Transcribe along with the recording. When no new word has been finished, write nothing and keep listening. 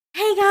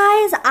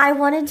I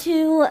wanted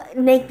to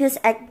make this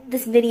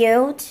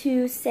video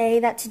to say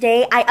that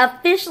today I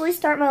officially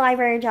start my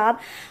library job.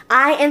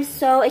 I am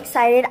so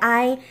excited.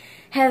 I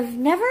have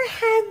never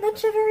had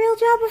much of a real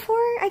job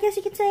before, I guess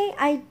you could say.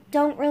 I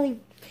don't really,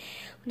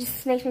 it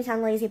just makes me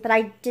sound lazy, but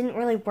I didn't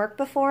really work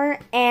before,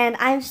 and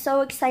I'm so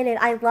excited.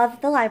 I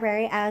love the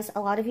library, as a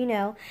lot of you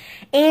know,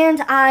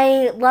 and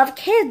I love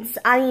kids.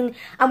 I mean,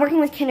 I'm working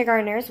with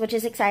kindergartners, which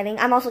is exciting.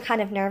 I'm also kind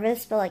of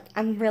nervous, but like,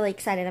 I'm really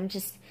excited. I'm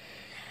just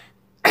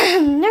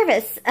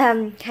nervous,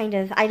 kind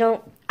of.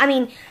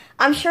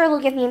 I'm sure they'll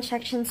give me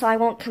instructions, so I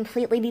won't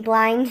completely be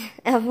blind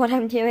of what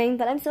I'm doing,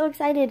 but I'm so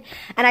excited,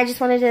 and I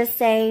just wanted to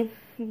say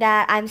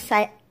that I'm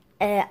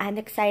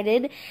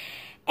excited,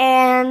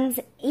 and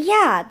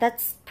yeah,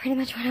 that's pretty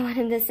much what I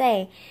wanted to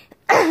say.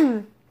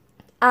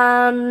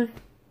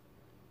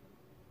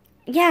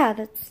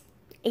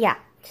 Yeah,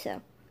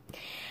 so,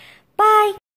 bye!